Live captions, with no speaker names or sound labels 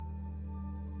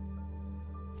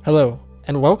Hello,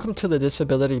 and welcome to the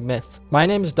Disability Myth. My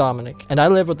name is Dominic, and I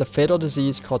live with a fatal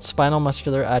disease called spinal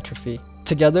muscular atrophy.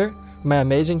 Together, my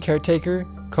amazing caretaker,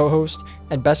 co-host,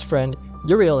 and best friend,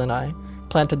 Uriel, and I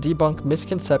plan to debunk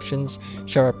misconceptions,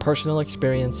 share our personal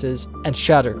experiences, and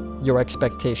shatter your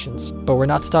expectations. But we're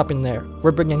not stopping there.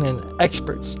 We're bringing in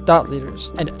experts, thought leaders,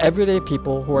 and everyday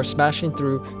people who are smashing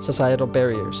through societal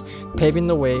barriers, paving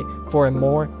the way for a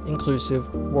more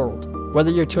inclusive world.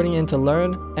 Whether you're tuning in to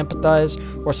learn, empathize,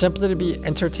 or simply to be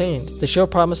entertained, the show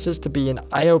promises to be an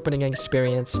eye-opening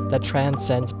experience that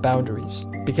transcends boundaries.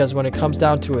 Because when it comes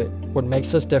down to it, what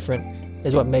makes us different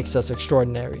is what makes us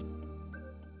extraordinary.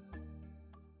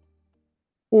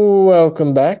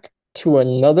 Welcome back to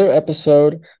another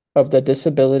episode of the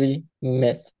Disability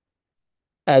Myth.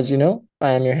 As you know,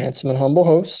 I am your handsome and humble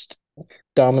host,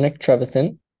 Dominic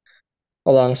Trevathan.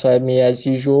 Alongside me, as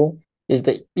usual, is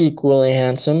the equally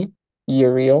handsome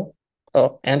Uriel.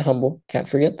 Oh, and humble. Can't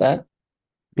forget that.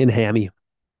 And hammy.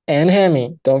 And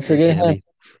hammy. Don't And forget him. hammy.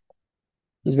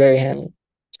 He's very hammy.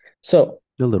 So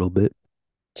A little bit.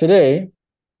 today,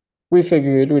 we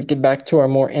figured we'd get back to our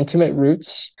more intimate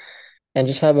roots and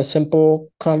just have a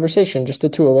simple conversation, just the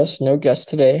two of us, no guests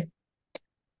today.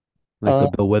 Like Uh,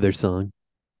 the Bill Withers song.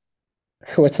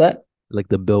 what's that? Like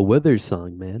the Bill Withers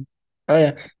song, man. Oh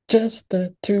yeah, just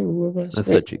the two of us. That's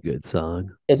Wait, such a good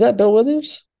song. is that Bill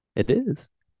Withers? It is.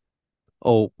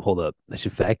 Oh, hold up. I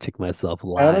should fact check myself I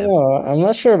don't live. know. I'm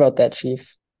not sure about that,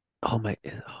 Chief. Oh my.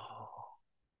 Oh.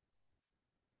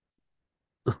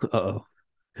 Uh-oh.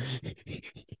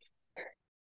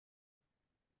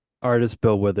 Artist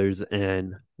Bill Withers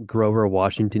and Grover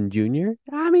Washington Jr.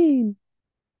 I mean,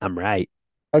 I'm right.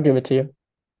 I'll give it to you.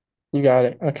 You got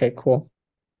it. Okay, cool.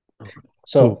 Oh,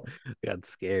 So, I got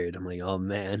scared. I'm like, oh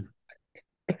man.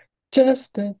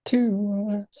 just the two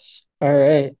of us. All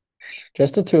right,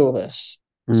 just the two of us.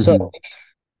 So, Hmm.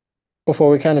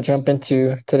 before we kind of jump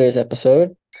into today's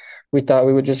episode, we thought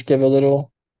we would just give a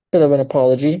little bit of an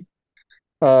apology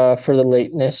for the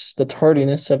lateness, the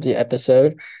tardiness of the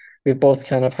episode. We've both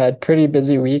kind of had pretty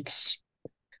busy weeks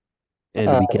And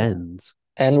uh, weekends.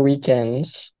 and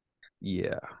weekends.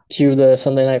 Yeah. Cue the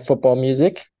Sunday night football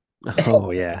music. Oh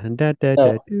yeah. Da, da,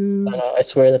 No, da, do. no, I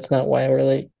swear that's not why we're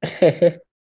late.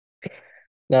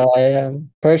 No, I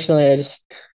personally,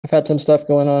 I've had some stuff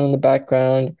going on in the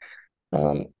background.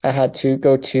 I had to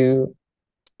go to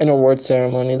an award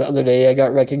ceremony the other day. I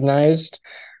got recognized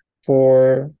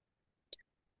for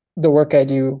the work I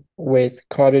do with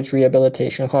Cottage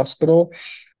Rehabilitation Hospital,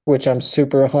 which I'm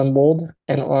super humbled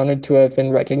and honored to have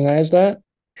been recognized at.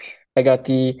 I got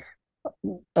the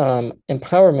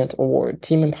Empowerment Award,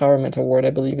 Team Empowerment Award, I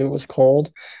believe it was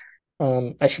called.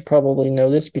 I should probably know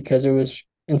this because it was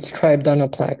inscribed on a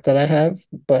plaque that I have,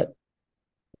 but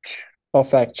I'll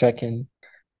fact check and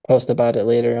post about it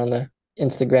later on the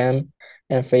Instagram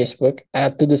and Facebook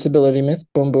at the Disability Myth.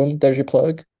 Boom, boom. There's your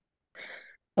plug.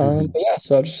 Hmm. But yeah,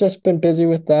 so I've just been busy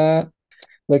with that,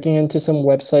 looking into some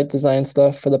website design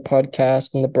stuff for the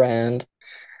podcast and the brand.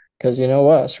 Because you know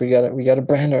us, we gotta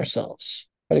brand ourselves.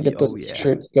 Gotta get those Oh yeah.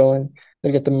 t-shirts going.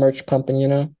 Gotta get the merch pumping.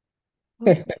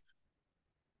 Well,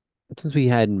 since we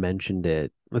hadn't mentioned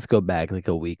it, let's go back like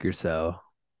a week or so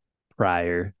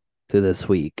prior to this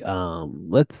week.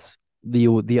 Let's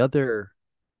the other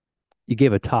you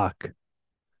gave a talk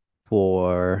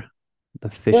for the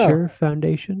Yeah, Fisher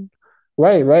Foundation.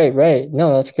 right.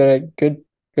 No, that's good. Good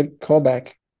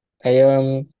callback.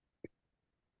 I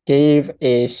gave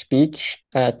a speech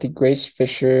at the Grace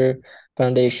Fisher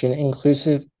Foundation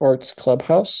Inclusive Arts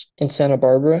Clubhouse in Santa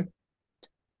Barbara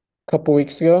a couple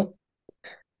weeks ago.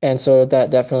 And so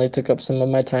that definitely took up some of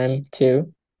my time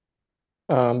too.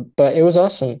 But it was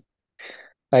awesome.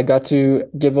 I got to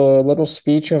give a little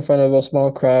speech in front of a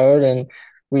small crowd, and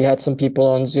we had some people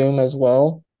on Zoom as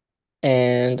well.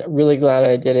 And really glad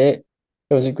I did it.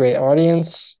 It was a great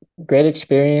audience, great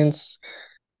experience.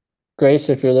 Grace,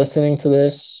 if you're listening to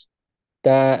this,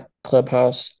 that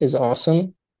clubhouse is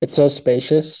awesome. It's so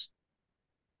spacious,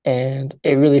 and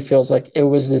it really feels like it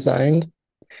was designed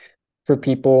for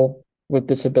people with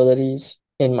disabilities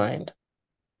in mind.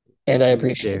 And I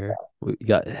appreciate Wheelchair. that. We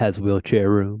got has wheelchair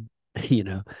room, you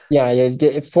know. Yeah, you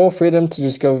get full freedom to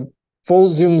just go full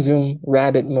zoom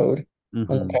rabbit mode on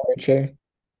the Hmm. power chair.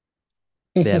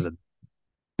 They have a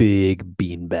big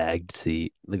beanbag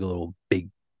seat, like a little big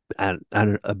I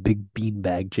don't a big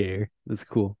beanbag chair. That's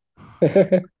cool.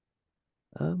 But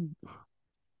Um,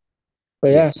 yeah,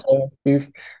 yeah, so we've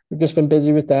just been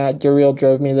busy with that. Uriel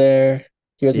drove me there.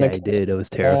 He was yeah, my I did. It was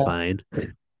that, terrifying.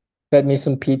 fed me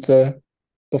some pizza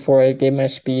before I gave my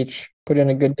speech, put in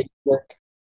a good day's work.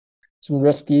 some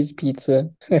Rusty's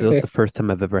pizza. That was the first time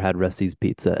I've ever had Rusty's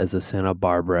Pizza as a Santa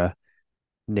Barbara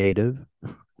native.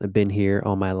 I've been here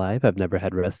all my life. I've never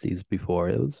had Rusty's before.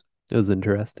 It was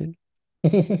interesting.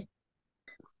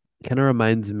 Kind of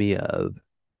reminds me of,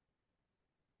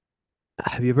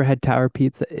 have you ever had Tower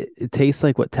Pizza? It tastes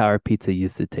like what Tower Pizza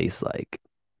used to taste like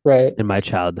Right. in my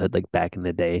childhood, like back in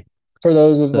the day. For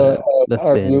those of The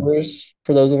our thin, viewers,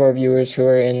 for those of our viewers who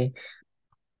are in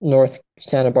North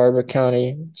Santa Barbara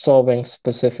County, Solving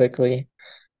specifically,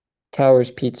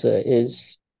 Towers Pizza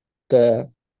is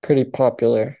the pretty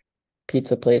popular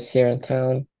pizza place here in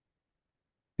town.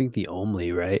 I think the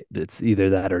only, right? It's either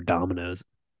that or Domino's.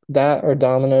 That or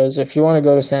Domino's. If you want to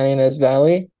go to San Ynez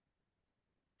Valley,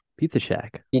 Pizza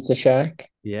Shack. Pizza Shack.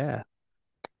 Yeah.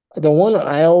 The one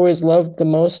I always loved the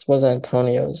most was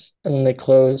Antonio's, and they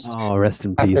closed Oh, rest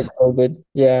in after peace. COVID.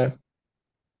 Yeah,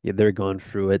 Yeah, they're going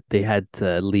through it. They had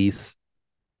to lease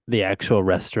the actual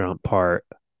restaurant part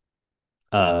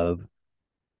of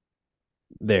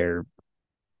their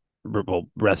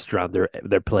restaurant,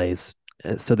 their place.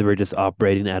 So they were just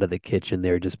operating out of the kitchen.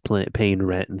 They were just paying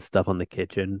rent and stuff on the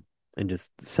kitchen and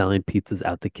just selling pizzas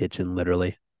out the kitchen,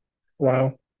 literally.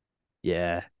 wow.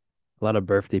 Yeah, a lot of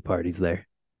birthday parties there.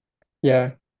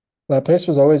 Yeah, that place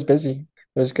was always busy.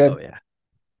 It was Oh good. yeah.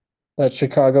 That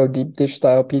Chicago deep dish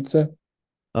style pizza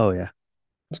Oh yeah.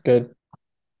 was good.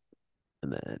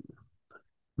 And then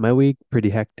my week pretty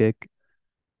hectic.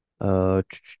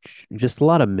 Just a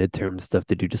lot of midterm stuff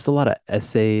to do. Just a lot of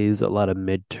essays, a lot of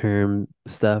midterm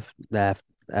stuff that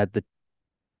I had to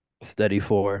study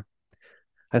for.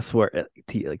 I swear,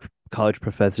 like college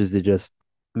professors, they just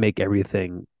make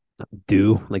everything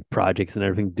due, like projects and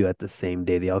everything due at the same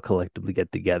day. They all collectively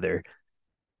get together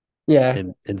Yeah,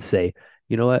 and say,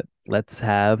 you know what? Let's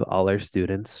have all our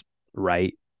students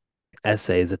write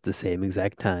essays at the same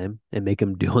exact time and make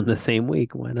them do in the same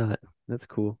week. Why not? That's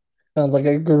cool. sounds like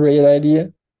a great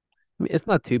idea. I mean, it's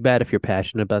not too bad if you're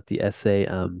passionate about the essay.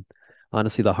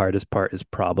 Honestly, the hardest part is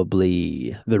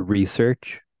probably the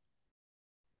research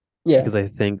Yeah, because I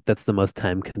think that's the most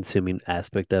time consuming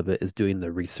aspect of it is doing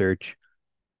the research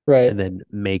right, and then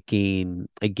making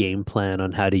a game plan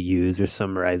on how to use or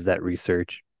summarize that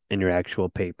research in your actual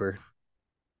paper.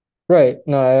 right.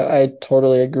 No, I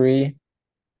totally agree.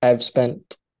 I've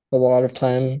spent a lot of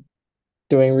time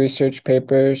doing research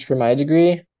papers for my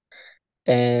degree,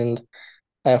 and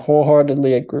I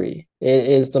wholeheartedly agree. It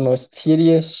is the most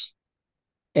tedious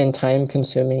and time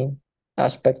consuming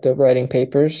aspect of writing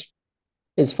papers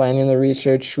is finding the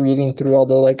research, reading through all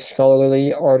the like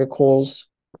scholarly articles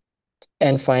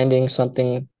and finding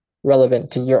something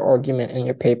relevant to your argument in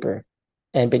your paper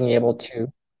and being able to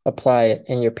apply it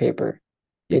in your paper.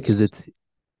 Yeah, because It's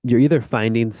you're either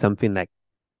finding something that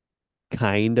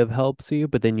kind of helps you,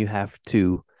 but then you have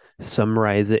to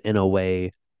summarize it in a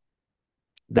way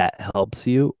that helps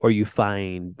you, or you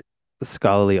find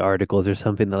scholarly articles or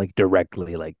something that like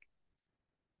directly like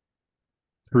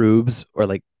proves or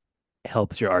like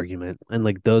helps your argument. And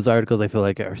like those articles I feel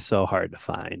like are so hard to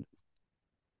find.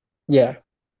 yeah.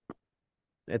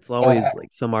 It's Uh, always like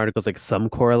some articles like some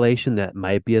correlation that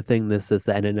might be a thing, this, that,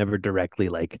 and it never directly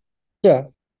like, yeah.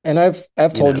 And I've you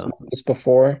told you know, this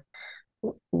before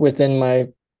within my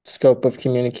scope of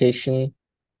communication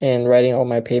and writing all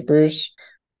my papers.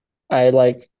 I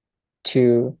like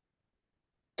to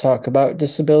talk about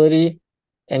disability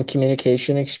and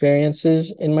communication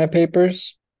experiences in my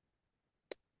papers,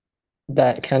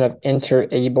 that kind of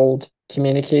interabled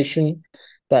communication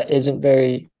that isn't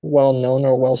very well known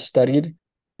or well studied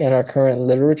in our current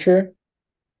literature.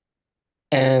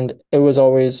 And it was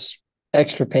always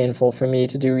extra painful for me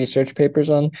to do research papers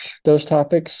on those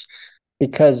topics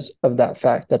because of that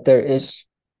fact that there is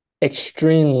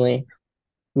extremely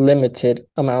limited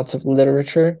amounts of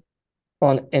literature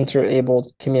on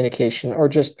interabled communication or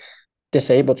just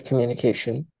disabled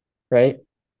communication, right?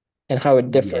 And how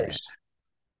it yeah. differs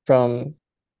from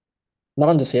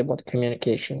non-disabled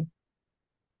communication.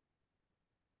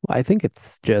 Well, I think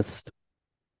it's just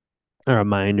a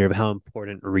reminder of how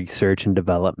important research and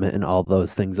development and all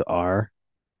those things are,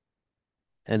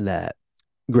 and that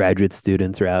graduate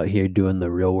students are out here doing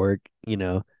the real work,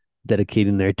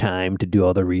 dedicating their time to do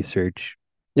all the research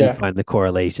and Yeah. find the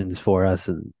correlations for us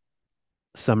and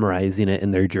summarizing it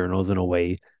in their journals in a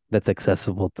way that's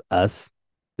accessible to us,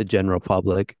 the general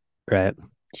public, right?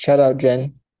 Shout out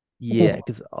Jen. Yeah,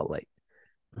 because all like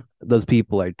those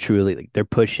people are truly like they're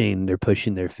pushing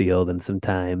their field, and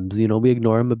sometimes we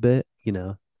ignore them a bit.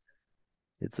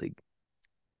 It's like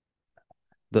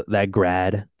that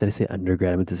grad. Did I say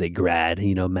undergrad? I meant to say grad.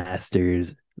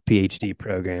 Masters, PhD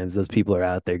programs. Those people are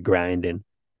out there grinding.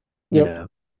 You Yep. know,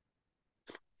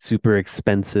 super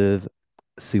expensive,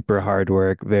 super hard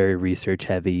work, very research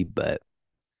heavy, but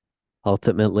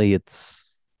ultimately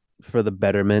it's for the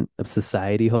betterment of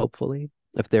society, hopefully.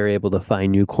 If they're able to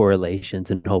find new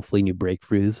correlations and hopefully new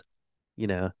breakthroughs, you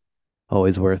know,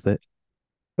 always worth it.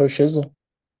 Oh, shizzle.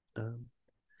 Um,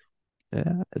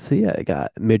 yeah. So yeah, I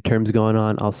got midterms going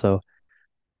on. Also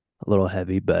a little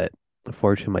heavy, but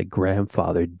unfortunately, my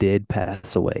grandfather did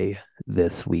pass away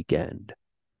this weekend.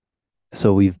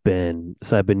 So I've been,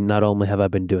 not only have I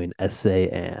been doing essay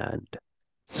and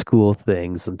school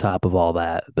things on top of all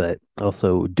that, but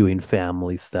also doing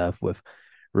family stuff with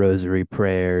rosary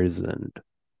prayers and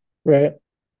Right.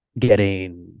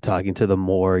 talking to the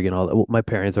morgue and all that. Well, my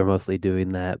parents are mostly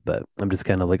doing that, but I'm just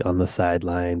kind of like on the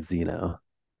sidelines,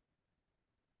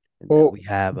 And then Well, we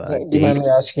have a do you mind date. me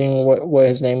asking what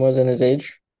his name was and his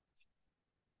age?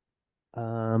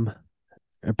 Um,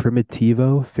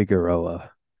 Primitivo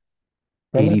Figueroa,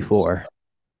 Primo. 84.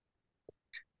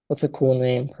 That's a cool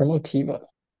name. Primotiva.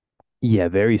 Yeah,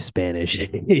 very Spanish.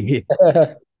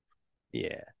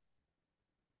 Yeah.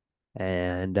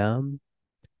 And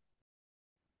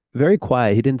very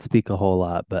quiet. He didn't speak a whole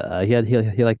lot, but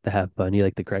he liked to have fun. He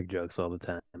liked to crack jokes all the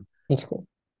time. That's cool.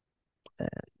 Uh,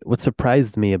 what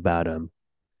surprised me about him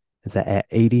is that at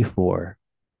 84,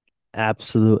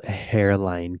 absolute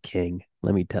hairline king,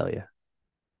 let me tell you.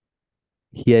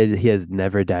 He has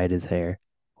never dyed his hair.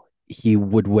 He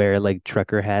would wear like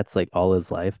trucker hats like all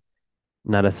his life.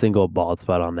 Not a single bald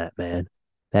spot on that man.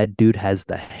 That dude has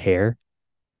the hair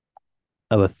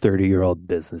of a 30-year-old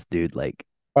business dude, like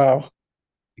Wow.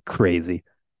 crazy.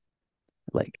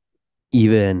 Like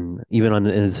even on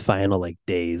in his final like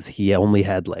days, he only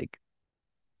had like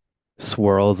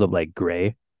swirls of like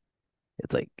gray.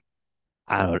 It's like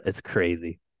I don't it's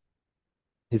crazy.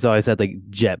 He's always had like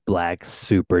jet black,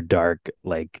 super dark,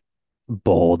 like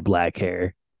bold black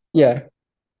hair. Yeah,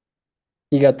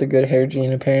 you got the good hair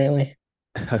gene apparently.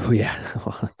 Oh yeah.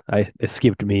 I it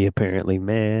skipped me apparently,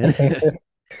 man.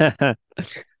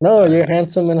 No, All you're right.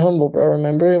 handsome and humble, bro.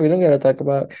 Remember, we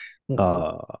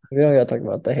Oh don't gotta talk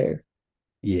about the hair.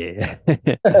 yeah.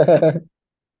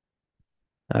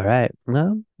 All right.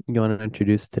 Well, you want to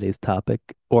introduce today's topic?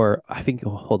 Or I think,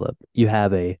 oh, hold up. You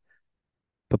have a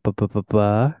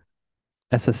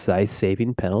SSI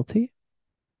saving penalty?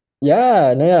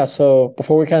 Yeah, no, yeah. So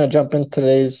before we kind of jump into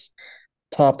today's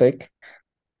topic,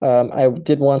 I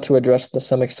did want to address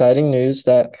some exciting news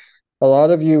that a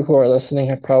lot of you who are listening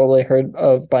have probably heard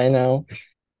of by now.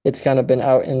 It's kind of been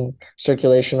out in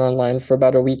circulation online for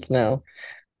about a week now.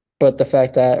 But the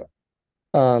fact that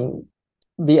um,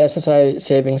 the SSI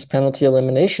Savings Penalty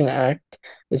Elimination Act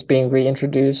is being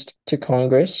reintroduced to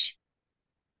Congress.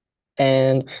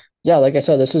 And yeah, like I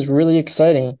said, this is really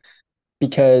exciting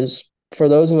because for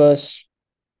those of us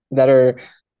that are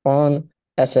on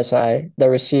SSI, that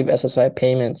receive SSI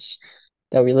payments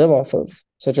that we live off of,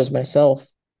 such as myself,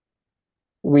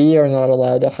 we are not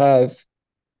allowed to have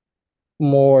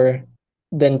more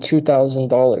than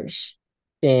 $2,000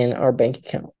 in our bank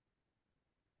account.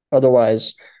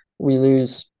 Otherwise, we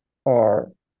lose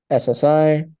our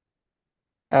SSI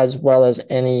as well as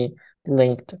any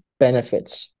linked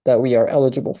benefits that we are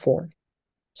eligible for.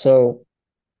 So,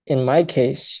 in my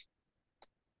case,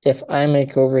 if I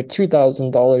make over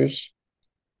 $2,000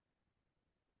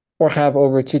 or have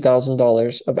over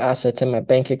 $2,000 of assets in my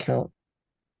bank account,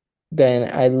 then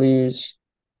I lose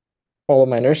all of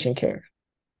my nursing care,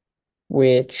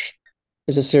 which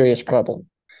is a serious problem.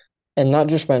 And not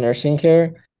just my nursing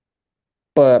care,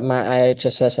 but my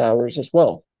IHSS hours as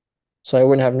well. So I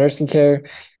wouldn't have nursing care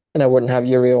and I wouldn't have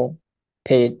Uriel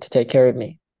paid to take care of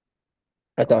me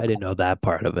at Oh, that I didn't point. know that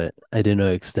part of it. I didn't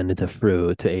know it extended to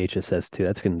Fru to HSS too.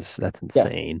 That's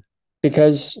Yeah, insane.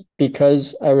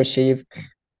 because I receive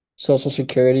Social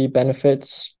Security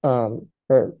benefits,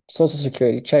 or Social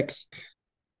Security checks,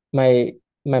 my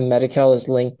my Medi-Cal is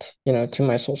linked, to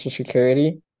my Social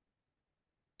Security,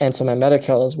 and so my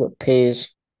Medi-Cal is what pays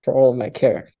for all of my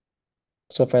care.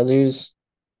 So if I lose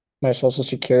my Social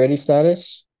Security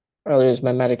status, I lose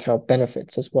my Medi-Cal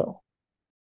benefits as well.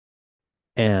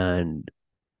 And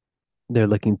they're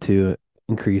looking to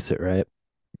increase it, right?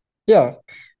 Yeah.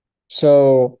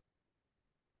 So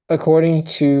according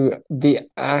to the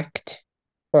act,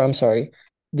 or I'm sorry,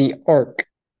 the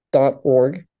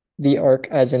ARC.org, the ARC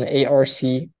as in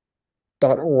ARC.org,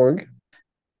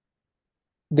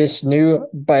 this new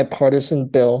bipartisan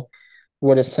bill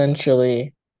would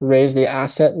essentially raise the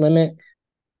asset limit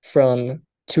from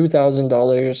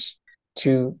 $2,000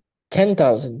 to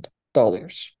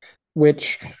 $10,000,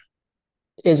 which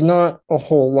is not a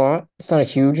whole lot. It's not a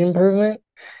huge improvement,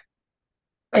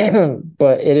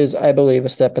 but it is, I believe, a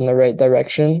step in the right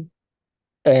direction.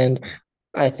 And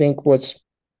I think what's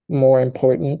more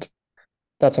important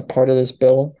that's a part of this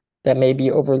bill that may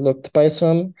be overlooked by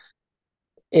some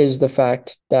is the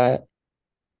fact that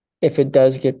if it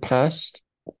does get passed,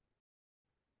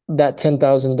 that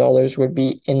 $10,000 would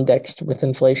be indexed with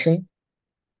inflation.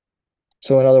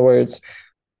 So, in other words,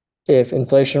 if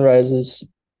inflation rises,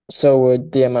 so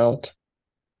would the amount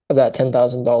of that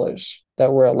 $10,000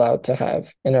 that we're allowed to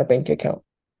have in our bank account,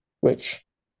 which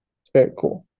is very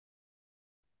cool.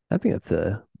 I think that's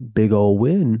a big old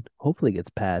win. Hopefully it gets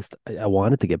passed. I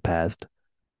want it to get passed.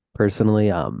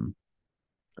 Personally,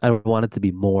 I want it to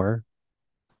be more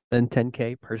than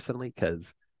 10K personally,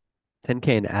 because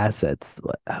 10K in assets,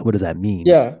 what does that mean?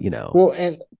 Yeah. You know, Well,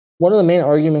 and one of the main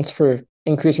arguments for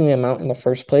increasing the amount in the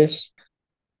first place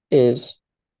is,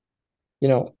 you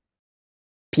know,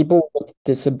 people with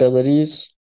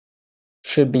disabilities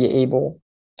should be able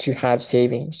to have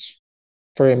savings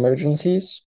for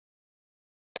emergencies.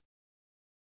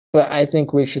 But I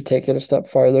think we should take it a step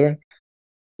farther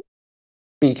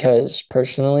because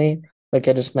personally, like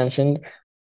I just mentioned,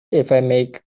 if I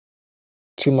make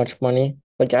too much money,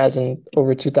 like as in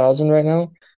over 2,000 right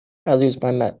now, I lose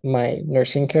my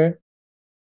nursing care.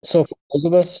 So for those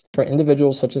of us, for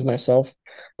individuals such as myself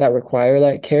that require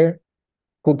that care,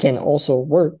 who can also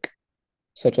work,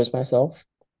 such as myself,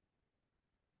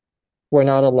 we're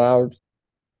not allowed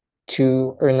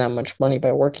to earn that much money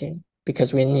by working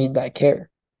because we need that care.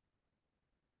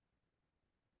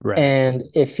 right. And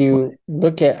if Well, you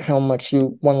look at how much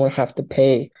one would have to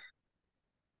pay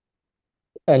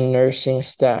a nursing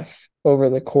staff over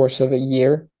the course of a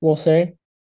year, we'll say,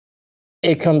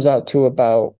 it comes out to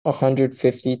about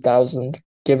 150,000,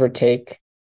 give or take,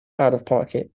 out of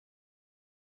pocket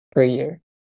per year.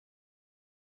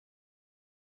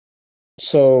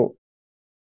 So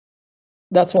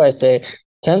that's why I say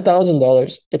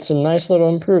 $10,000, it's a nice little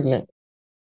improvement.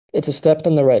 It's a step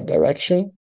in the right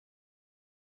direction,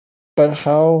 but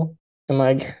how am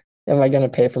I going to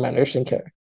pay for my nursing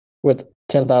care with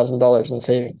 $10,000 in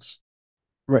savings?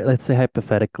 right. Let's say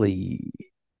hypothetically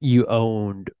you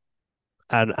owned,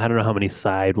 I don't know how many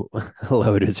side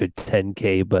loaders are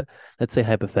 10K, but let's say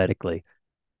hypothetically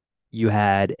you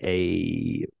had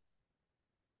a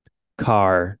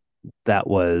car that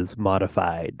was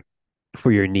modified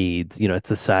for your needs. You know,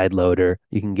 it's a side loader.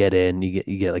 You can get in, you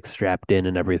get like strapped in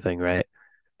and everything, right?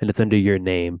 And it's under your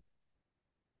name.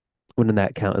 Wouldn't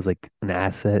that count as like an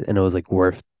asset and it was like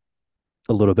worth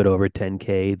a little bit over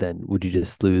 10K, then would you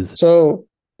just lose? So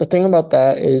the thing about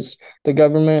that is the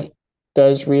government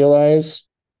does realize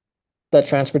that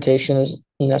transportation is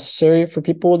necessary for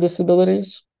people with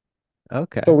disabilities. So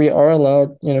Okay. we are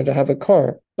allowed, to have a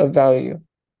car of value,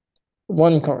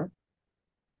 one car.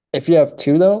 If you have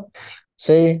two though,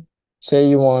 say say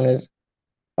you wanted,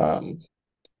 um,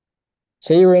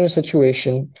 say you're in a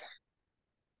situation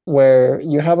where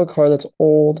you have a car that's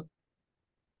old,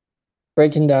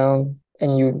 breaking down,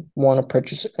 and you want to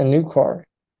purchase a new car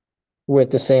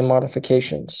with the same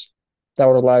modifications that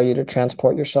would allow you to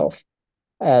transport yourself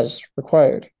as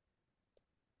required.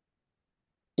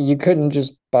 You couldn't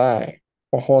just buy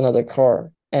a whole nother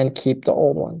car and keep the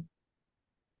old one.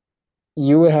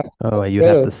 You would have to Oh, get you'd rid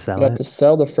have to of, you'd sell have it to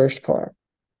sell the first car.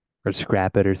 or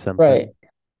scrap it or Right. something.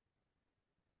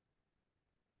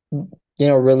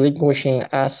 Relinquishing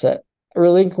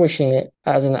it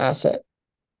as an asset.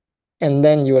 And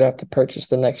then you would have to purchase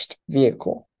the next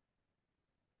vehicle,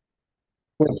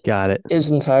 which Got it.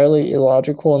 is entirely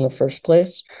illogical in the first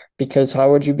place, because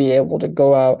how would you be able to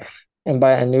go out and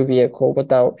buy a new vehicle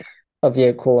without a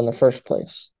vehicle in the first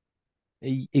place?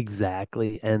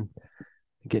 Exactly. And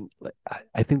again, like,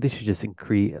 I think they should just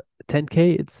increase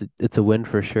 10K. It's a win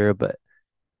for sure, but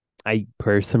I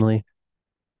personally,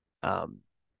 um,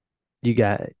 you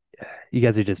got you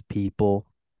guys are just people,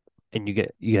 and you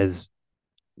guys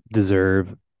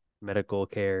deserve medical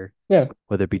care, Yeah,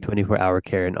 whether it be 24-hour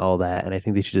care and all that. And I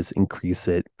think they should just increase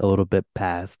it a little bit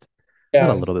past,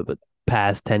 not a yeah, little bit, but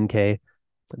past 10K.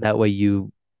 That way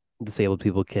you disabled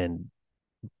people can,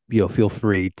 feel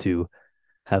free to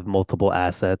have multiple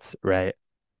assets, right?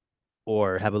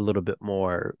 Or have a little bit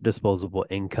more disposable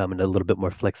income and a little bit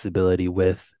more flexibility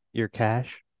with your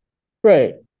cash.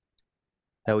 right.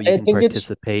 That way you I can think it's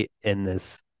participate in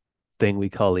this thing we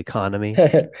call economy.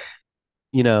 yeah,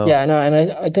 You know, no,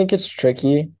 and I think it's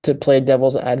tricky to play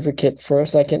devil's advocate for a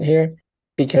second here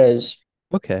because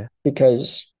okay.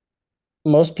 because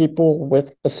most people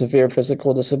with a severe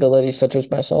physical disability, such as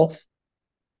myself,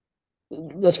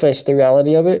 let's face the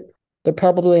reality of it, they're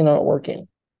probably not working.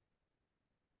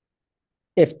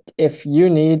 if you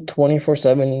need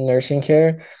 24/7 nursing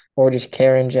care or just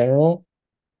care in general,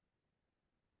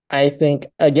 I think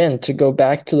again to go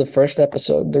back to the first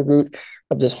episode, the root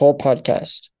of this whole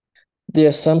podcast, the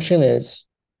assumption is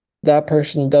that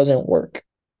person doesn't work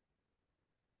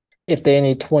if they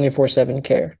need 24/7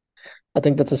 care. I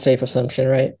think that's a safe assumption,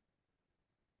 right?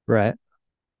 Right.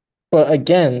 But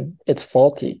again, it's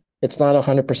faulty. It's not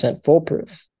 100%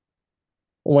 foolproof.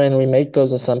 When we make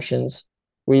those assumptions,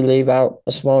 we leave out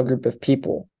a small group of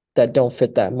people that don't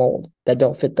fit that mold, that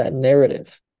don't fit that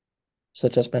narrative,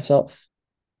 such as myself.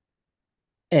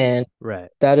 And Right.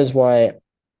 that is why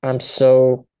I'm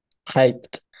so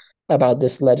hyped about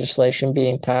this legislation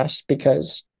being passed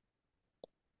because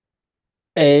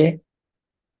A,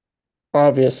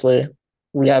 obviously,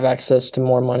 we have access to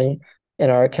more money in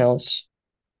our accounts,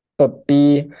 but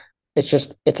B, it's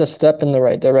a step in the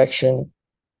right direction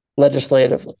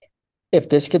legislatively. If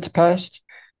this gets passed,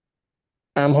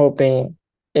 I'm hoping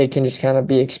it can just kind of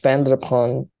be expanded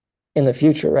upon in the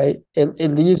future, right? It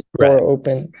leaves the door Right.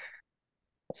 open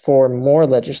for more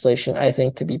legislation, I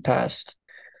think, to be passed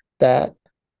that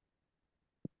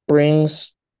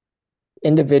brings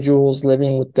individuals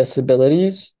living with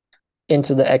disabilities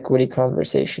into the equity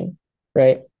conversation,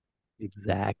 right?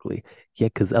 Exactly. Yeah,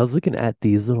 because I was looking at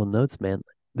these little notes, man.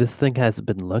 This thing hasn't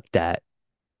been looked at.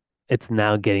 It's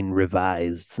now getting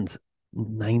revised since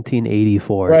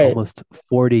 1984, Right, almost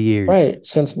 40 years. right.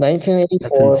 Since That's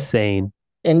 1984, insane.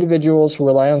 individuals who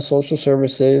rely on social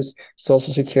services,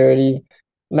 social security,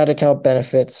 Medi-Cal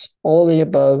benefits, all of the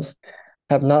above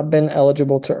have not been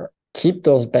eligible to keep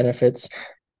those benefits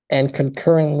and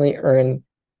concurrently earn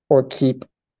or keep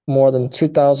more than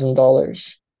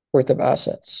 $2,000 worth of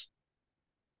assets.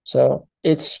 So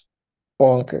it's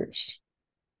bonkers.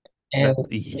 And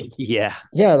That, yeah.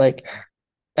 yeah, like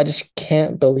I just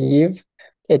can't believe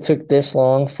it took this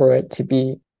long for it to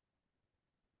be,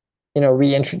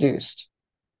 reintroduced.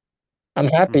 I'm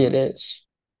happy it Mhm. is.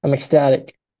 I'm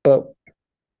ecstatic, but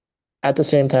at the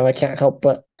same time, I can't help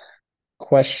but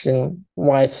question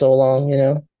why so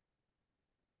long.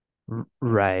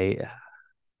 Right.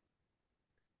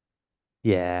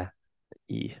 Yeah.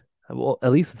 Yeah. Well,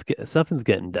 at least something's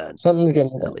getting done. Something's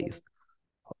getting At done. least,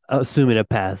 assuming it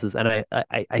passes, and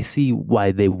I see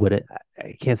why they wouldn't.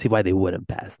 I can't see why they wouldn't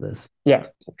pass this. Yeah,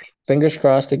 fingers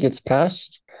crossed it gets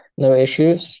passed. No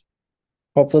issues.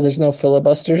 Hopefully, there's no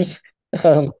filibusters.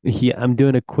 Yeah, I'm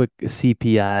doing a quick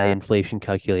CPI inflation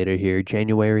calculator here.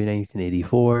 January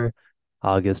 1984,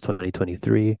 August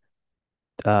 2023,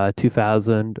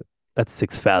 2000. That's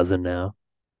 6,000 now.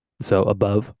 So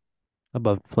above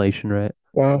inflation, right?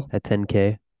 Wow. At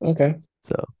 10K. Okay.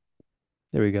 So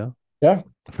there we go. Yeah.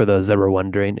 For those that were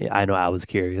wondering, I know I was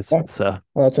curious. Yeah. So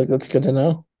Well, that's good to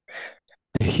know.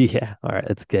 yeah, all right,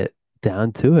 let's get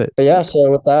down to it. But yeah,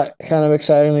 so with that kind of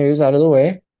exciting news out of the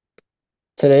way,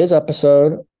 today's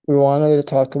episode, we wanted to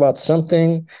talk about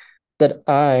something that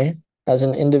I, as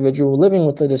an individual living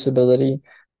with a disability,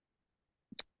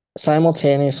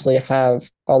 simultaneously have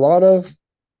a lot of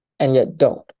and yet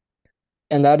don't.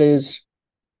 And that is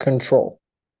control.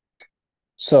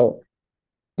 So,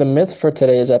 the myth for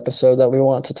today's episode that we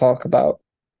want to talk about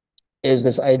is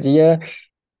this idea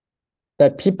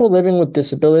that people living with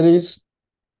disabilities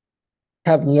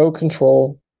have no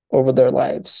control over their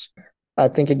lives. I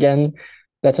think, again,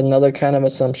 that's another kind of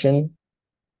assumption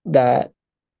that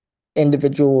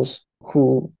individuals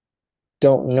who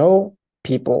don't know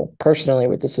people personally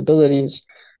with disabilities,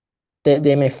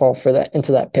 they may fall for that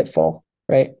into that pitfall,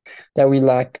 right? That we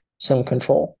lack some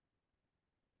control.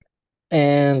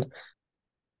 And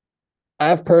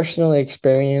I've personally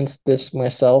experienced this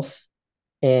myself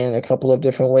in a couple of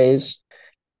different ways.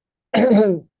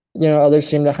 Others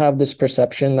seem to have this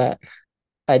perception that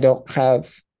I don't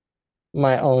have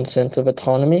my own sense of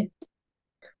autonomy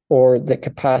or the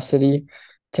capacity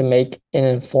to make an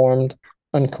informed,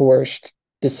 uncoerced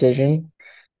decision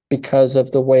because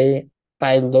of the way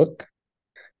I look,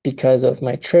 because of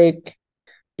my trach,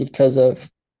 because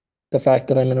of the fact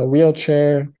that I'm in a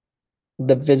wheelchair,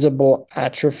 the visible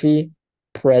atrophy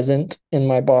present in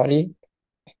my body.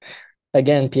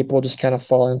 Again, people just kind of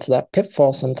fall into that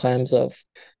pitfall sometimes of,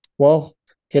 well,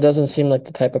 he doesn't seem like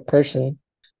the type of person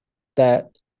that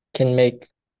can make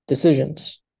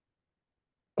decisions.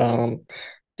 And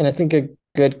I think a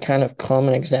good kind of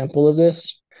common example of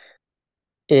this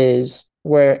is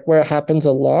where it happens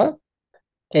a lot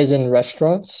is in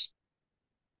restaurants.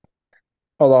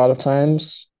 A lot of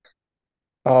times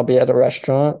I'll be at a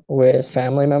restaurant with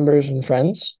family members and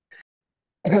friends.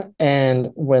 And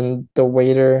when the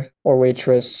waiter or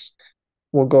waitress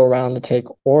will go around to take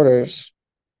orders,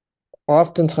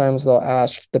 oftentimes they'll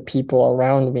ask the people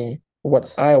around me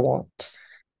what I want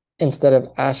instead of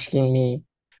asking me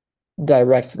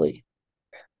directly.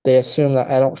 They assume that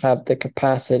I don't have the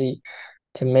capacity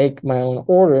to make my own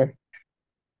order.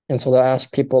 And so they'll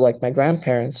ask people like my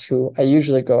grandparents, who I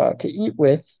usually go out to eat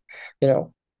with, you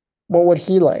know, what would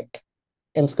he like?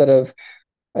 Instead of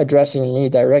addressing me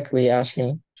directly,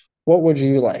 asking, what would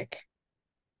you like?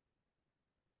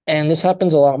 And this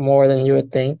happens a lot more than you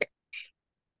would think.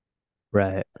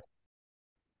 Right.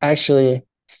 Actually,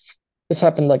 this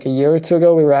happened like a year or two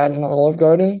ago. We were at an Olive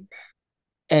Garden,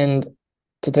 and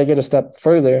to take it a step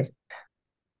further,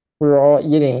 we were all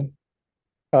eating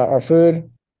our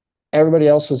food. Everybody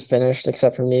else was finished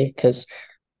except for me because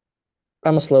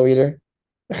I'm a slow eater.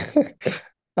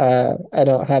 I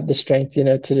don't have the strength,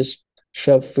 to just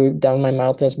shove food down my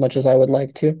mouth as much as I would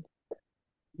like to.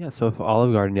 Yeah, so if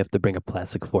Olive Garden, you have to bring a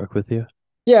plastic fork with you.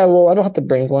 Yeah, well, I don't have to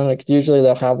bring one. Like usually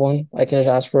they'll have one. I can just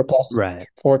ask for a plastic Right.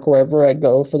 fork wherever I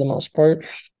go for the most part.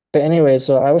 But anyway,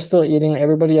 so I was still eating.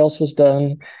 Everybody else was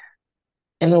done.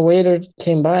 And the waiter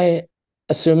came by,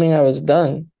 assuming I was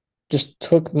done, just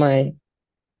took my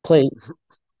plate.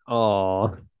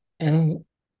 Oh, And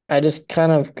I just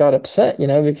kind of got upset,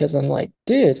 because I'm like,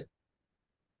 dude,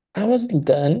 I wasn't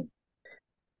done.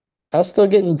 I was still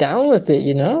getting down with it.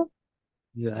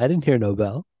 yeah, I didn't hear no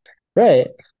bell. Right.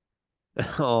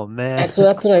 Oh man. And so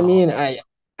that's what I Oh, mean.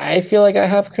 I feel like I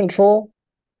have control,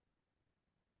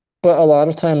 but a lot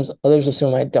of times others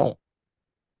assume I don't.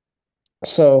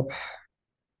 So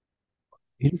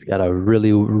you just got a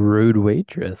really rude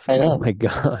waitress. I Oh know. my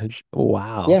gosh.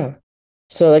 Wow. Yeah.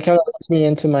 So that kind of leads me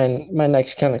into my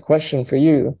next kind of question for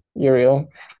you, Uriel.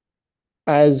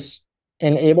 As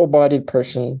an able-bodied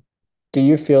person, do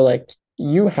you feel like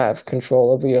you have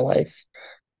control over your life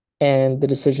and the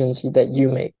decisions that you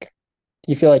make?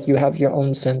 Do you feel like you have your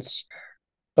own sense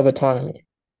of autonomy?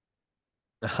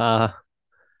 Uh,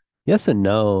 yes and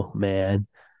no, man.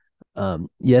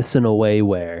 Yes, in a way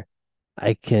where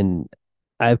I can,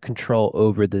 I have control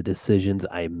over the decisions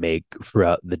I make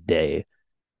throughout the day.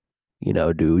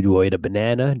 Do I eat a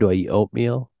banana? Do I eat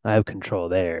oatmeal? I have control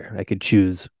there. I could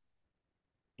choose,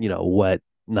 what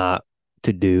not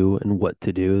to do and what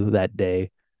to do that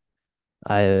day.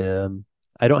 I um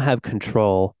I don't have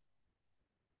control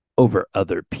over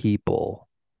other people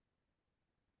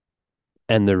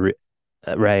and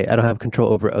right. I don't have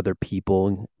control over other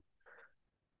people.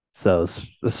 So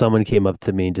someone came up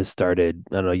to me and just started,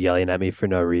 I don't know, yelling at me for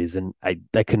no reason. I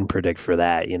couldn't predict for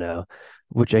that,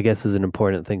 which I guess is an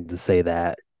important thing to say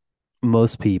that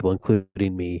most people,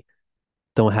 including me,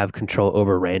 don't have control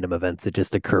over random events that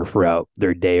just occur throughout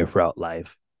their day or throughout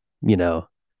life. You know,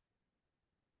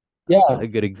 Yeah. a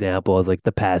good example is like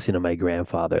the passing of my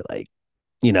grandfather. Like,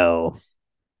 you know,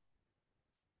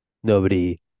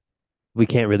 nobody, we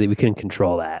couldn't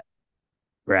control that,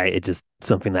 right? It's just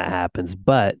something that happens.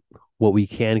 But what we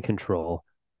can control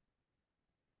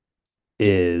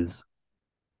is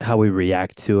how we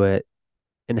react to it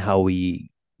and how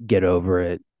we get over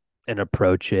it and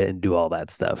approach it and do all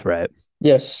that stuff, right?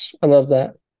 Yes, I love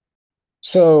that.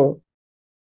 So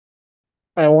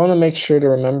I want to make sure to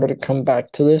remember to come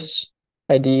back to this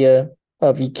idea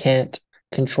of you can't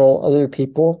control other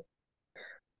people.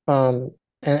 And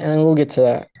we'll get to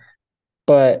that.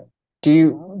 But do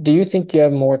you think you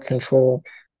have more control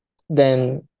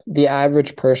than the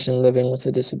average person living with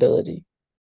a disability?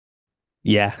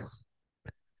 Yeah,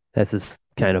 that's just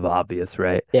kind of obvious,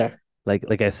 right? Yeah.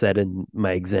 Like I said in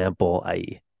my example,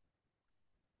 I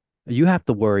you have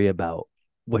to worry about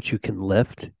what you can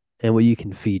lift and what you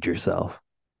can feed yourself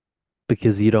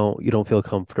because you don't feel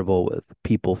comfortable with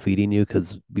people feeding you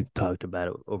because we've talked about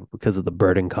it because of the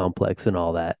burden complex and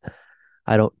all that.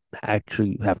 I don't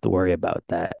actually have to worry about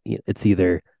that. It's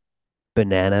either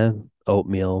banana,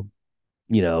 oatmeal,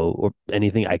 or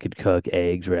anything I could cook,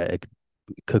 eggs, or I could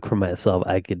cook for myself.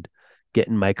 I could get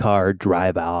in my car,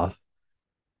 drive off,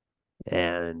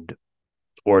 and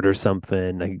order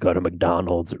something. I could go to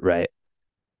McDonald's, right?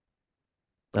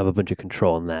 I have a bunch of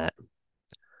control in that.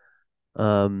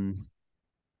 Um,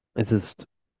 it's just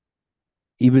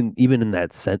even in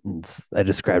that sentence, I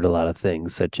described a lot of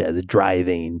things such as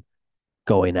driving,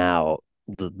 going out,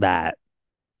 that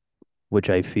which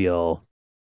I feel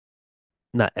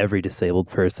not every disabled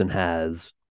person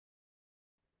has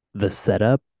the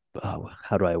setup. Oh,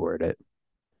 how do I word it?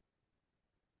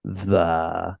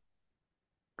 The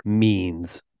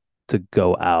means to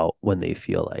go out when they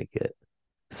feel like it.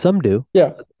 Some do.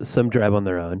 Yeah. Some drive on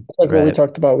their own, It's like what we right?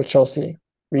 talked about with Chelsea.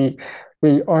 We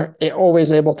we aren't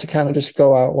always able to kind of just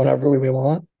go out whenever we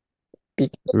want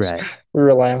because Right. we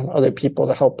rely on other people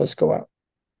to help us go out.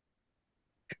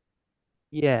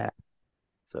 Yeah.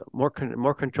 So more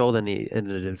control than the in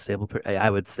a disabled I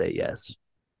would say yes.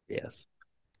 Yes.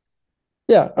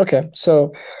 Yeah, okay.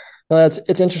 So that's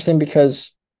it's interesting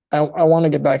because I want to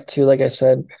get back to, like I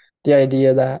said, the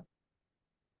idea that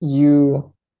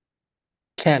you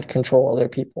can't control other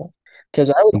people.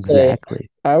 Because Exactly.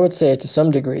 I would say to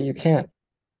some degree you can't.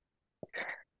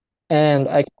 And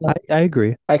I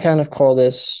agree. I kind of call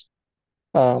this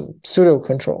pseudo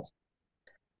control.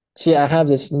 See, I have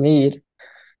this need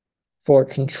for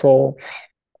control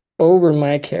over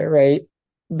my care, right?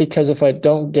 Because if I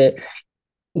don't get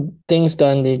things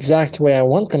done the exact way I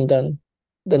want them done,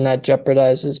 then that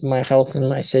jeopardizes my health and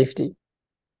my safety.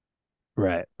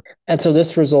 Right. And so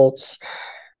this results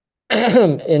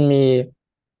in me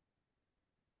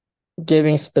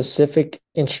giving specific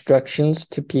instructions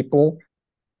to people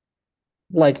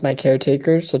like my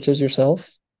caretakers, such as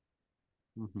yourself.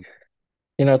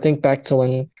 Mhm. Think back to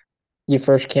when you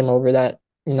first came over that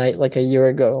night, like a year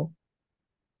ago.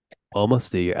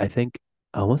 Almost a year. I think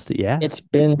yeah. We Yeah,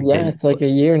 came it's like a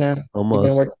year now. You've been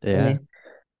almost, working for yeah.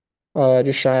 me,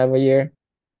 just shy of a year.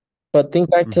 But think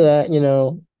back to Mhm.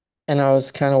 that, and I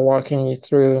was kind of walking you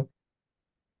through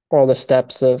all the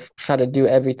steps of how to do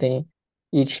everything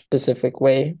each specific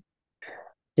way.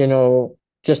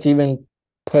 Just even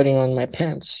putting on my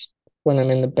pants when I'm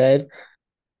in the bed.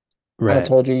 And I Right.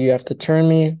 told you you have to turn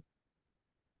me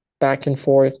back and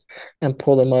forth and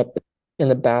pull them up in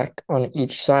the back on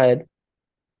each side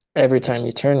every time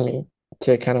you turn me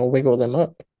to kind of wiggle them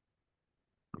up.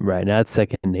 Right. Now it's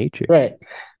second nature. Right.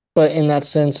 But in that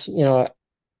sense,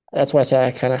 that's why I say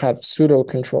I kind of have pseudo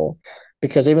control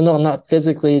because even though I'm not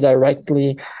physically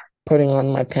directly putting on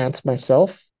my pants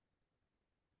myself,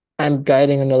 I'm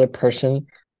guiding another person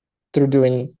through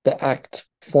doing the act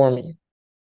for me.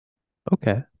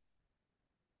 Okay.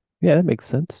 Yeah, that makes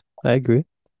sense. I agree.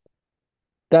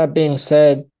 That being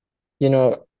said, you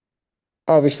know,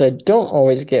 obviously I don't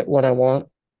always get what I want.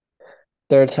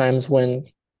 There are times when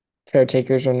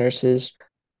caretakers or nurses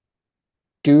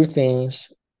do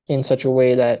things in such a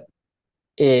way that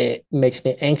it makes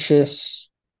me anxious,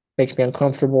 makes me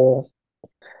uncomfortable.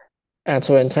 And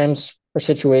so in times or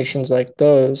situations like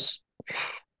those,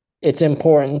 it's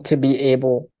important to be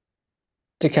able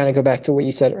to kind of go back to what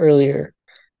you said earlier,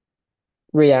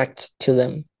 react to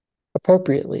them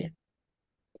appropriately.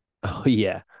 Oh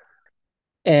yeah.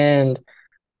 And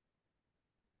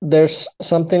it's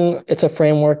a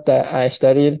framework that I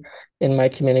studied in my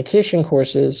communication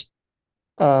courses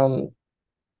um,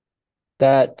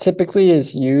 that typically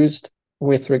is used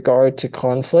with regard to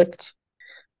conflict.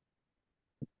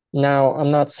 Now,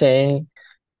 I'm not saying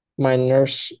my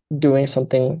nurse doing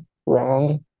something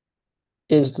wrong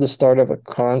is the start of a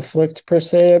conflict per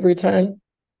se every time,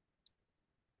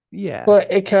 Yeah.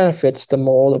 but it kind of fits the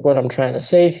mold of what I'm trying to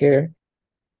say here.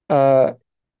 Uh,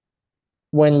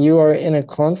 when you are in a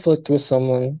conflict with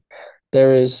someone,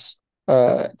 there is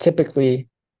typically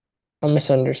a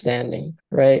misunderstanding,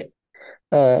 right?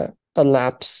 Uh, a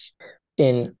lapse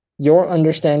in your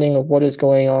understanding of what is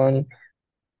going on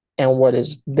and what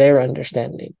is their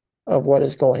understanding of what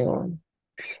is going on.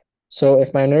 So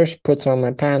if my nurse puts on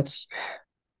my pants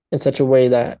in such a way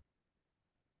that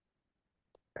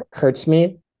hurts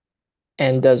me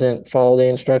and doesn't follow the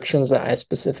instructions that I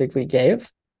specifically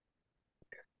gave,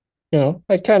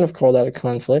 I'd kind of call that a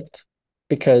conflict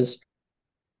because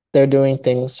they're doing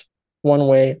things one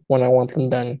way when I want them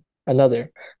done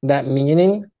another. That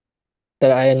meaning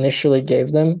that I initially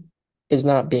gave them is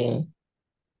not being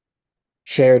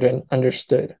shared and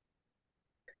understood.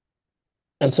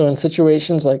 And so in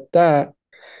situations like that,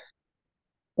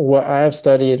 what I have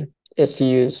studied is to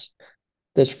use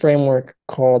this framework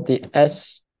called the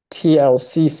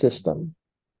S-TLC system,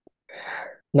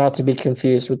 not to be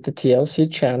confused with the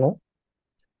TLC channel.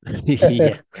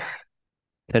 Yeah.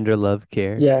 Tender love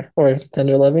care. Yeah, or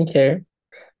tender love and care.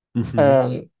 Hmm.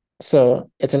 Um,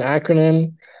 so it's an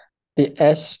acronym. The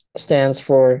S stands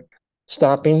for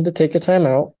stopping to take a time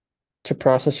out to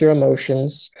process your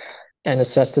emotions and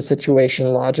assess the situation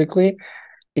logically.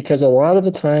 Because a lot of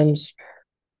the times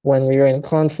when we are in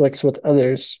conflicts with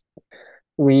others,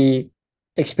 we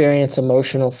experience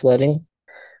emotional flooding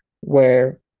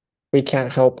where we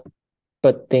can't help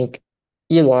but think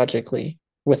illogically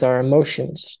with our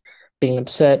emotions, being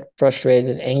upset,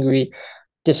 frustrated, angry,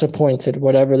 disappointed,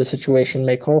 whatever the situation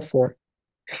may call for.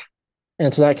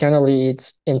 And so that kind of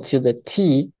leads into the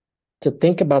T to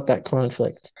think about that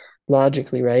conflict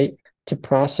logically, right? To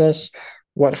process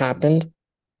what happened,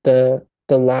 the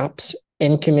lapse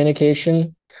in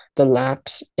communication, the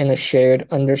lapse in a shared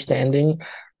understanding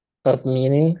of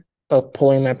meaning of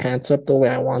pulling my pants up the way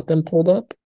I want them pulled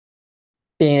up.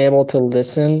 being able to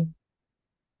listen,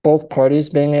 both parties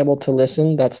being able to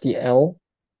listen, that's the L.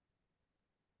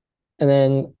 And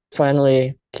then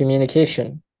finally,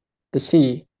 communication, the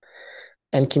C.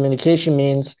 And communication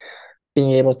means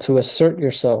being able to assert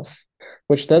yourself,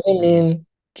 which doesn't Mm, mean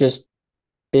just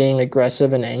being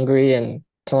aggressive and angry and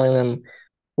telling them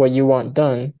what you want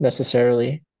done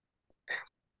necessarily.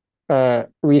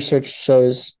 Research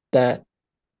shows that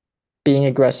being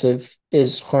aggressive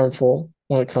is harmful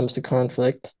when it comes to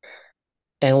conflict.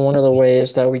 And one of the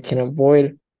ways that we can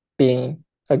avoid being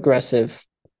aggressive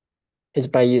is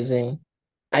by using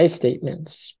I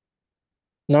statements.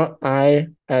 Not I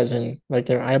as in like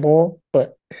your eyeball,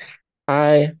 but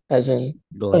I as in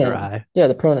the letter pronoun. I. Yeah,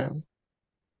 the pronoun.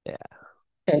 Yeah.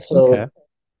 And Okay.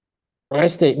 so I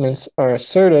statements are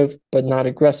assertive but not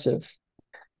aggressive.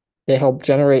 They help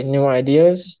generate new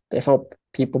ideas. They help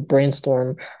people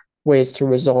brainstorm ways to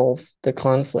resolve the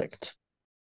conflict.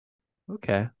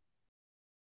 Okay.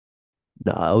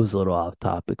 No, I was a little off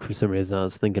topic for some reason. I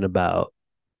was thinking about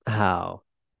how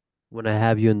when I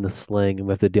have you in the sling and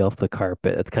we have to deal with the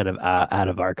carpet, it's kind of out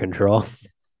of our control.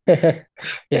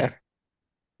 Yeah,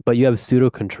 But you have pseudo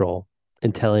control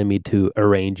and telling me to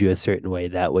arrange you a certain way.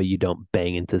 That way you don't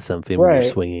bang into something when you're right.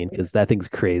 swinging because that thing's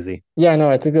crazy. Yeah, no,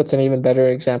 I think that's an even better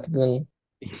example than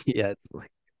Yeah, it's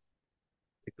like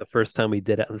the first time we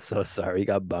did it, I'm so sorry. You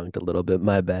got bunked a little bit.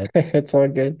 My bad. it's all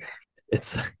good.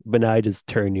 It's but now I just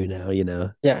turn you now, you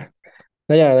know. Yeah.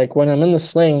 Yeah, like when I'm in the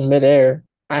sling midair,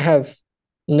 I have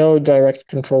no direct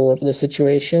control over the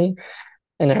situation,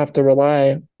 and I have to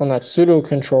rely on that pseudo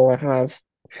control I have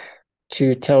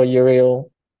to tell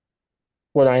Uriel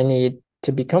what I need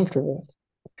to be comfortable.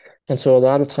 And so a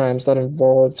lot of times that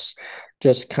involves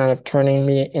just kind of turning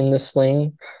me in the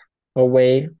sling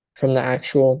away from the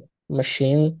actual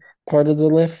machine part of the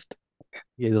lift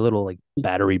Yeah, the little like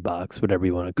battery box, whatever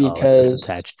you want to call it, that's because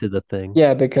attached to the thing.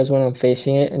 yeah, because when I'm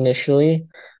facing it initially,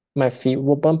 my feet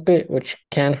will bump it, which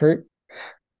can hurt.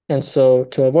 And so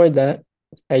to avoid that,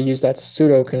 I use that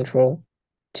pseudo control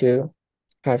to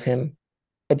have him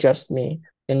adjust me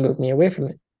and move me away from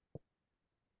it.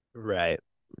 Right.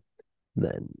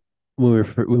 Then when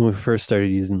we first started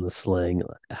using the sling,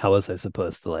 how was I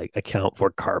supposed to like account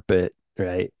for carpet,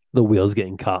 right? The wheels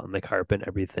getting caught in the carpet and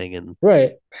everything, and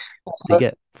Right. they So,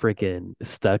 get freaking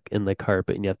stuck in the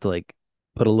carpet, and you have to like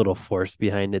put a little force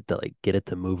behind it to like get it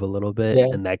to move a little bit, yeah.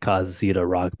 and that causes you to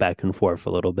rock back and forth a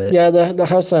little bit. Yeah, the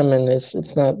house I'm in is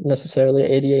it's not necessarily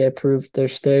ADA approved.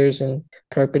 There's stairs and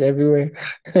carpet everywhere.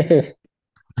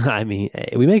 I mean,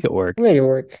 hey, we make it work. Make it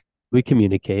work. We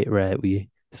communicate, right? We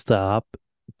stop,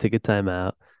 take a time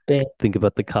out, Think think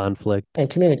about the conflict. and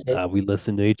communicate. We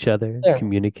listen to each other, Yeah.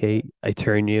 communicate. I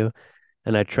turn you,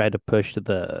 and I try to push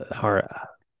the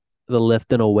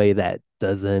lift in a way that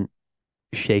doesn't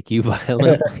shake you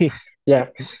violently. Yeah.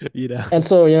 You know? And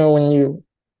so, when you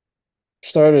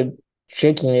started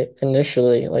shaking it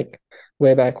initially, like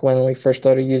way back when we first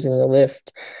started using the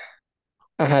lift,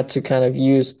 I had to kind of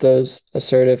use those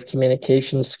assertive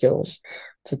communication skills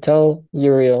to tell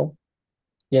Uriel,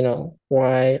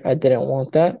 why I didn't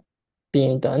want that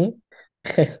being done.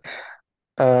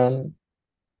 um,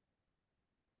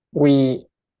 we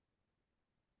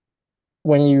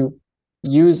when you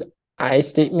use I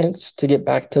statements to get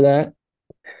back to that,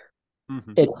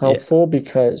 it's Yeah. helpful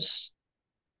because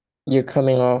you're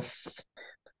coming off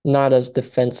not as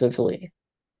defensively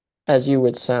as you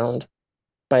would sound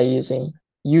by using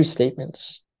you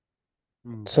statements.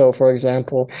 Mhm. So, for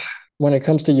example, when it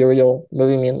comes to Uriel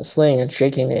moving me in the sling and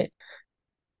shaking it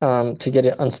to get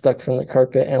it unstuck from the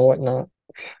carpet and whatnot,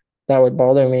 that would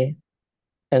bother me.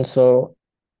 And so,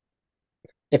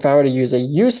 if I were to use a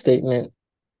you statement,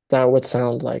 that would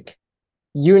sound like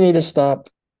you need to stop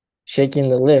shaking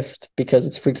the lift because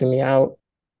it's freaking me out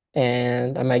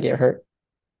and I might get hurt,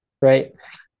 right?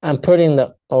 I'm putting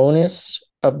the onus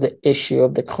of the issue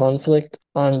of the conflict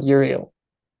on Uriel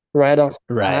right off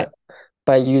the Right. bat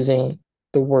by using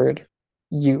the word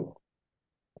you.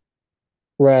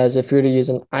 Whereas if you were to use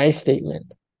an I statement,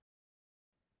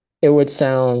 it would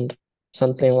sound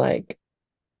something like,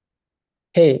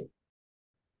 hey,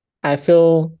 I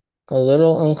feel a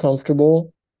little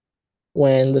uncomfortable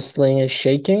when the sling is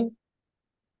shaking.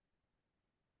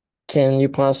 Can you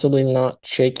possibly not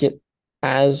shake it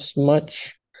as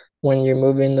much when you're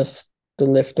moving the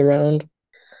lift around?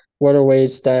 What are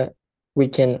ways that we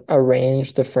can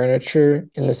arrange the furniture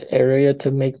in this area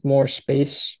to make more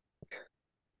space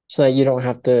so that you don't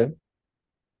have to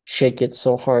shake it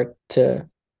so hard to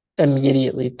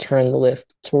immediately turn the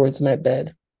lift towards my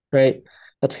bed, right?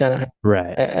 That's kind of how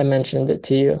Right. I mentioned it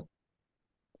to you.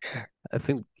 I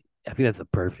think I think that's a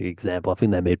perfect example. I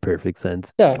think that made perfect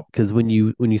sense. Yeah, Because when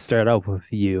you start out with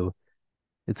you,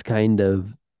 it's kind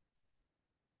of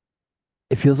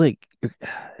it feels like it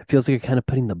feels like you're kind of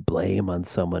putting the blame on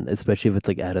someone, especially if it's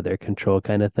like out of their control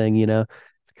kind of thing, you know?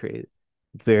 It's crazy.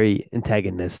 It's very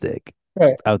antagonistic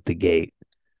right, out the gate,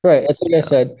 right. It's you like I know?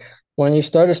 said, when you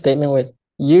start a statement with,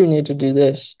 you need to do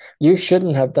this, you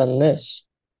shouldn't have done this,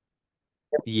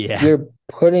 Yeah, you're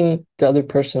putting the other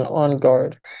person on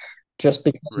guard just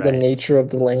because of the right. nature of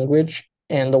the language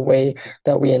and the way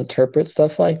that we interpret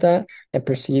stuff like that and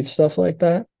perceive stuff like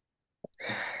that.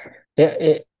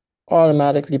 It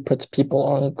automatically puts people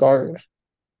on guard.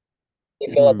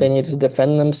 They feel like they Mm, need to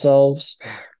defend themselves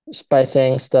by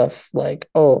saying stuff like,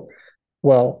 oh,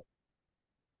 well,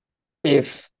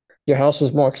 if your house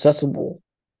was more accessible,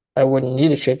 I wouldn't need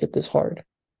to shake it this hard,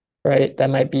 right? That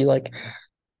might be like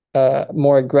a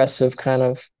more aggressive kind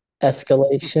of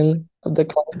escalation of the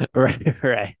conflict. right,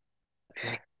 right.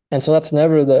 And so that's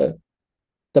never the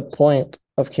point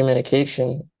of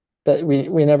communication, that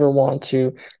we never want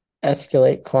to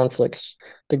escalate conflicts.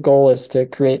 The goal is to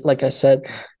create, like I said,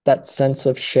 that sense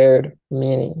of shared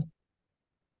meaning.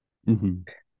 Hmm.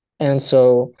 And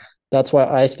so that's why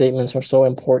I statements are so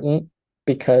important,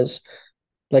 because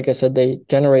like I said, they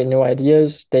generate new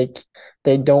ideas. They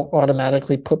don't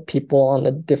automatically put people on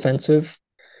the defensive,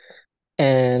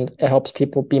 and it helps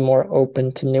people be more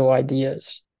open to new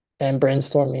ideas and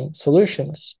brainstorming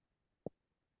solutions.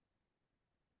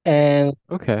 And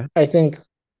Okay. I think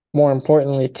more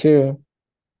importantly too,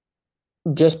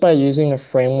 just by using a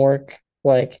framework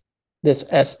like this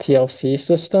S-TLC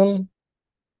system,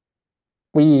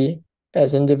 we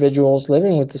as individuals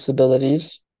living with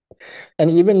disabilities, and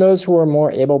even those who are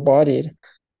more able-bodied,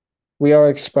 we are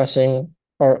expressing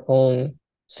our own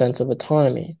sense of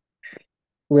autonomy.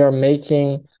 We are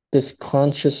making this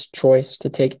conscious choice to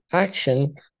take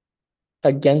action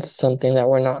against something that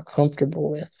we're not comfortable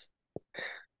with.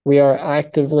 We are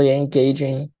actively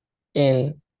engaging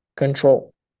in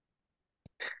control,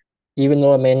 even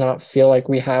though it may not feel like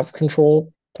we have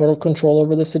control, total control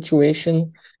over the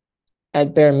situation.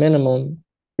 At bare minimum,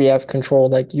 we have control,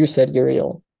 like you said,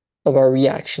 Uriel, of our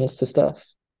reactions to stuff.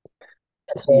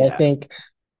 And so I Yeah. think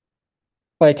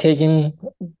by taking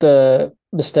the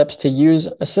steps to use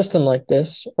a system like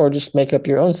this, or just make up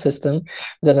your own system,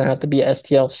 it doesn't have to be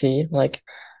S-TLC. Like,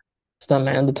 it's not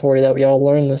mandatory that we all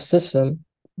learn the system,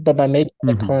 but by making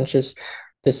a Hmm. conscious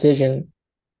decision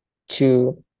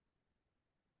to,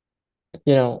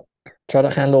 you know, try to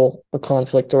handle a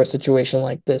conflict or a situation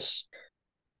like this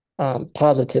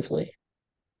positively,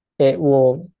 it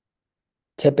will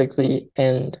typically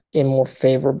end in a more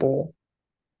favorable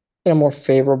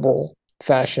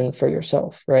fashion for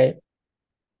yourself, right?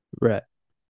 Right.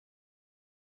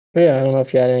 But yeah, I don't know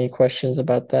if you had any questions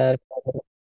about that.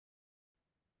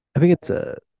 I think it's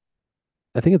a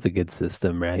I think it's a good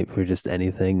system, right? For just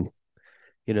anything,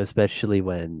 especially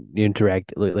when you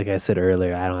interact, like I said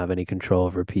earlier, I don't have any control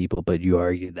over people, but you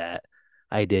argue that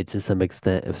I did to some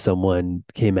extent if someone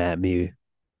came at me,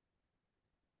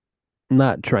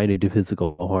 not trying to do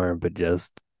physical harm, but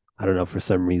just, I don't know, for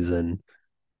some reason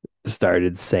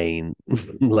started saying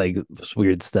like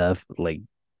weird stuff, like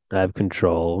I have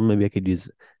control. Maybe I could use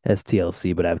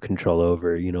S-TLC, but I have control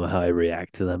over, how I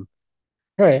react to them.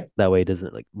 Right. That way it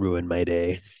doesn't like ruin my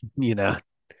day, you know?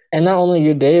 And not only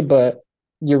your day, but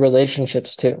your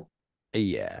relationships too.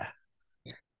 Yeah.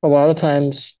 A lot of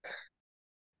times,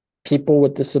 people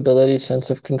with disability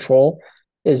sense of control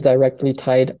is directly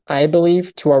tied, I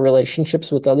believe, to our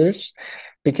relationships with others.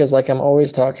 Because, like I'm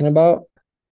always talking about,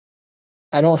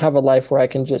 I don't have a life where I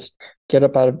can just get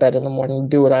up out of bed in the morning and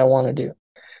do what I want to do.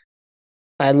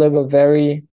 I live a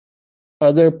very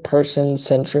other person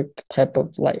centric type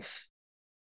of life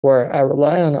where I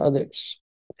rely on others.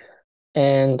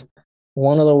 And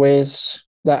one of the ways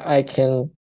that I can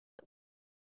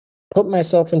put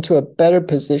myself into a better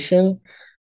position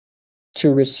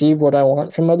to receive what I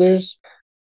want from others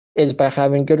is by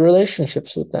having good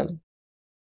relationships with them.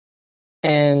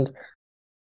 And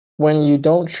when you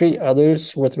don't treat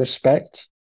others with respect,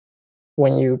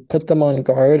 when you put them on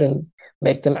guard and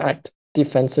make them act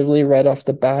defensively right off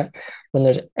the bat, when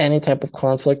there's any type of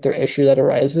conflict or issue that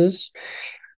arises,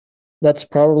 that's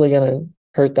probably going to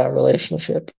hurt that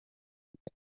relationship,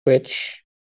 which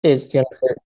is going to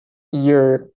hurt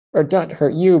your, or not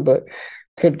hurt you, but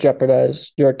could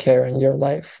jeopardize your care and your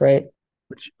life, right?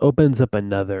 Which opens up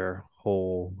another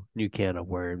whole new can of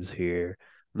worms here.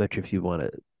 I'm not sure if you want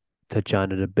to touch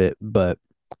on it a bit, but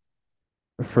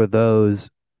for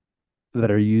those that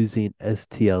are using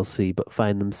S-TLC but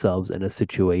find themselves in a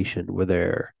situation where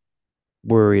they're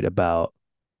worried about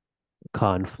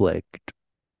conflict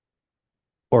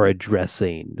or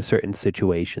addressing certain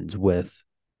situations with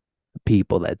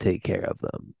people that take care of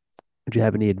them. Would you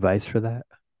have any advice for that?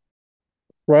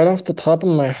 Right off the top of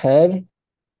my head,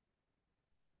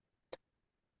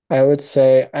 I would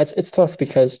say it's tough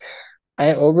because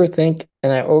I overthink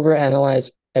and I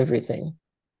overanalyze everything.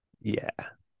 Yeah.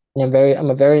 And I'm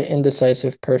a very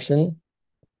indecisive person.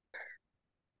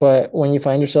 But when you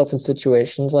find yourself in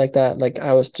situations like that, like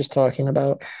I was just talking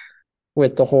about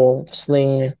with the whole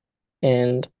sling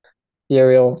and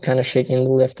Uriel kind of shaking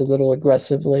the lift a little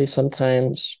aggressively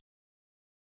sometimes.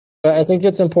 But I think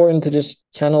it's important to just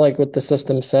kind of like what the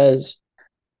system says,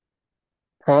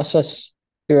 process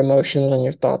your emotions and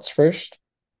your thoughts first.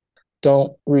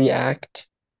 Don't react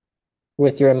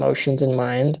with your emotions in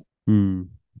mind. Hmm.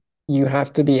 You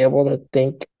have to be able to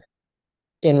think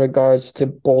in regards to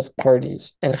both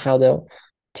parties and how they'll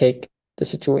take the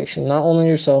situation, not only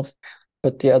yourself,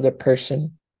 but the other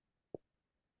person.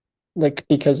 Like,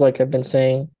 because, like I've been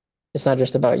saying, it's not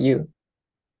just about you.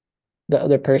 The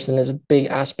other person is a big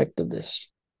aspect of this.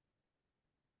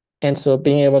 And so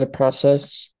being able to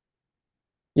process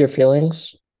your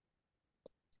feelings,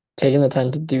 taking the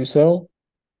time to do so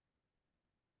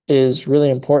is really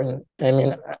important. I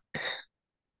mean,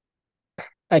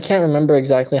 I can't remember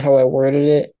exactly how I worded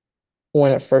it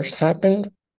when it first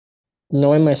happened.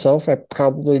 Knowing myself, I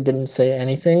probably didn't say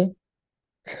anything.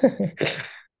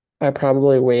 I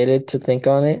probably waited to think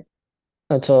on it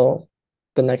until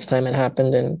the next time it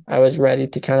happened and I was ready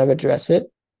to kind of address it.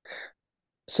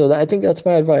 So I think that's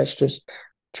my advice. Just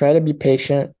try to be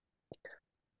patient,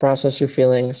 process your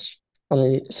feelings on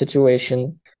the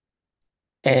situation,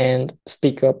 and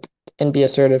speak up and be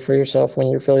assertive for yourself when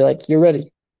you feel like you're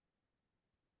ready.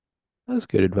 That's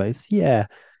good advice. Yeah.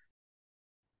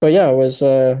 But yeah, was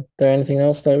there anything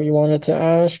else that you wanted to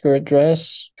ask or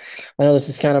address? I know this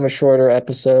is kind of a shorter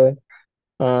episode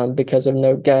because of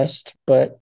no guest,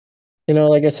 but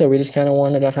like I said, we just kind of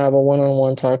wanted to have a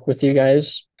one-on-one talk with you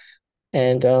guys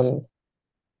and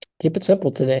keep it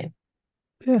simple today.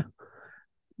 Yeah.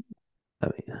 I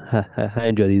mean, I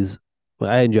enjoy these.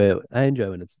 Well, I enjoy it. I enjoy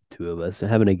when it's the two of us.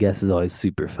 Having a guest is always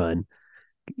super fun,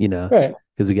 Right.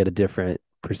 because we get a different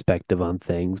perspective on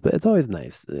things. But it's always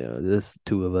nice, this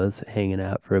two of us hanging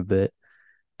out for a bit,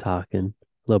 talking,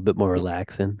 a little bit more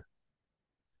relaxing.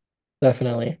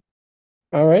 Definitely.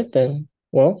 All right then.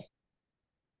 Well,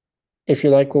 if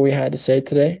you like what we had to say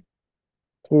today,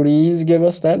 please give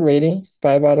us that rating,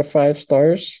 5 out of 5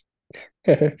 stars.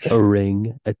 A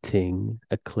ring, a ting,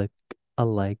 a click, a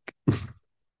like.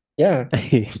 Yeah.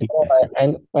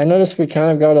 And I noticed we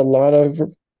kind of got a lot of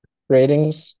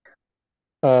ratings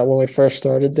when we first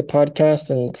started the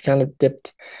podcast, and it's kind of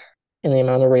dipped in the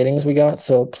amount of ratings we got.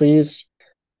 So please,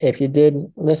 if you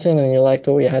did listen and you liked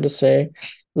what we had to say,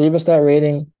 leave us that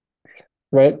rating.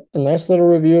 Write a nice little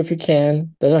review if you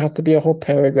can. Doesn't have to be a whole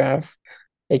paragraph.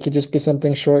 It could just be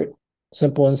something short,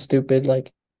 simple, and stupid,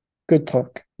 like good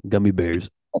talk. Gummy bears.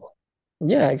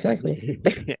 Yeah, exactly.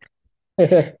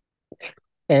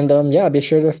 And yeah, be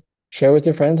sure to share with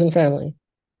your friends and family.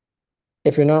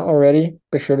 If you're not already,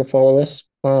 be sure to follow us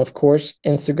on, of course,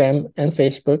 Instagram and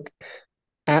Facebook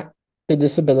at The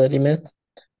Disability Myth,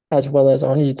 as well as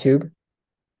on YouTube.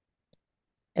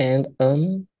 And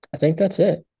I think that's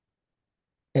it.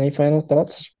 Any final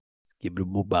thoughts? Give it a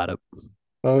bada.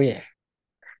 Oh yeah.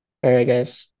 All right,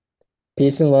 guys.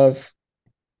 Peace and love,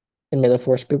 and may the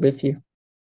force be with you.